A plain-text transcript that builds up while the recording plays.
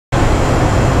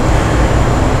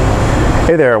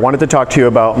Hey there, I wanted to talk to you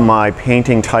about my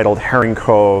painting titled Herring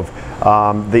Cove.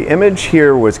 The image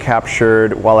here was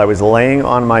captured while I was laying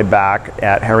on my back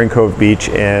at Herring Cove Beach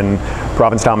in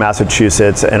Provincetown,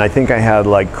 Massachusetts, and I think I had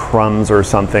like crumbs or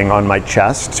something on my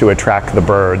chest to attract the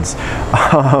birds.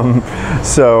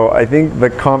 So I think the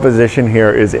composition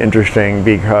here is interesting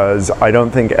because I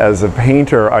don't think as a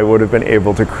painter I would have been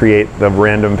able to create the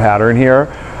random pattern here.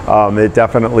 It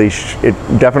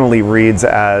definitely reads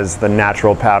as the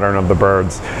natural pattern of the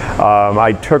birds.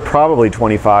 I took probably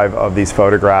 25 of these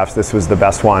photographs. This was the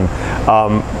best one.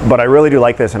 But I really do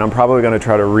like this, and I'm probably going to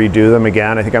try to redo them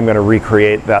again. I think I'm going to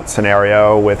recreate that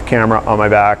scenario with camera on my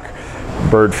back,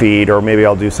 bird feed, or maybe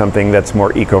I'll do something that's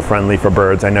more eco-friendly for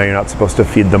birds. I know you're not supposed to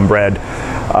feed them bread.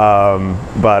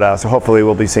 So hopefully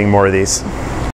we'll be seeing more of these.